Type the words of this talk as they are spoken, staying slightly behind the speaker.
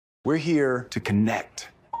We're here to connect.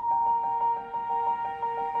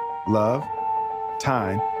 Love,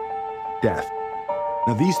 time, death.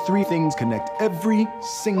 Now, these three things connect every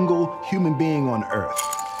single human being on Earth.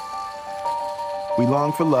 We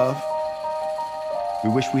long for love,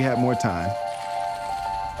 we wish we had more time,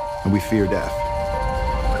 and we fear death.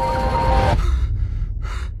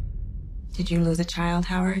 Did you lose a child,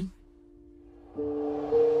 Howard?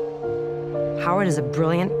 Howard is a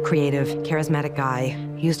brilliant, creative, charismatic guy.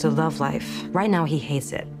 He used to love life. Right now, he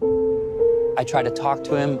hates it. I try to talk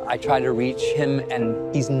to him, I try to reach him,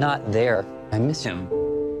 and he's not there. I miss him.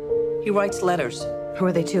 He writes letters. Who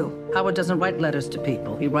are they to? Howard doesn't write letters to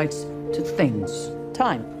people. He writes to things.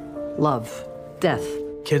 Time, love, death.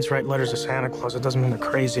 Kids write letters to Santa Claus. It doesn't mean they're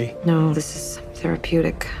crazy. No, this is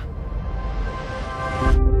therapeutic.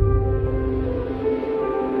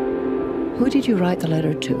 Who did you write the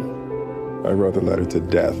letter to? I wrote the letter to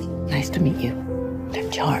death. Nice to meet you. They're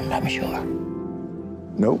charmed, I'm sure.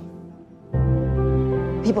 Nope.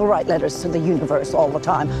 People write letters to the universe all the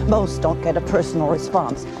time. Most don't get a personal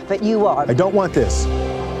response, but you are. I don't want this.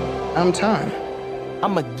 I'm time.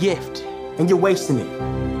 I'm a gift, and you're wasting it.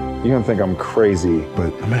 You're gonna think I'm crazy,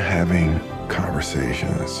 but I'm having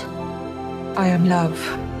conversations. I am love.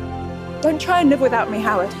 Don't try and live without me,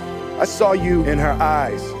 Howard. I saw you in her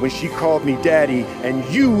eyes when she called me daddy, and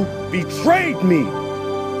you betrayed me.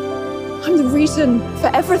 I'm the reason for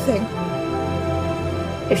everything.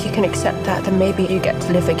 If you can accept that, then maybe you get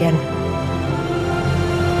to live again.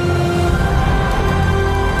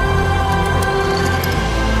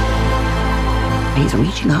 He's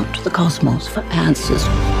reaching out to the cosmos for answers.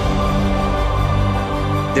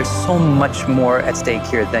 There's so much more at stake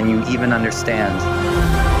here than you even understand.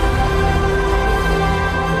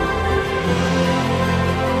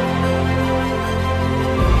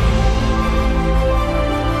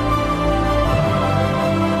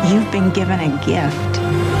 You've been given a gift.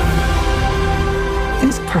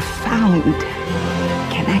 This profound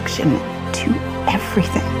connection to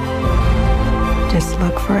everything. Just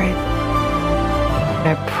look for it.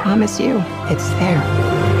 I promise you, it's there.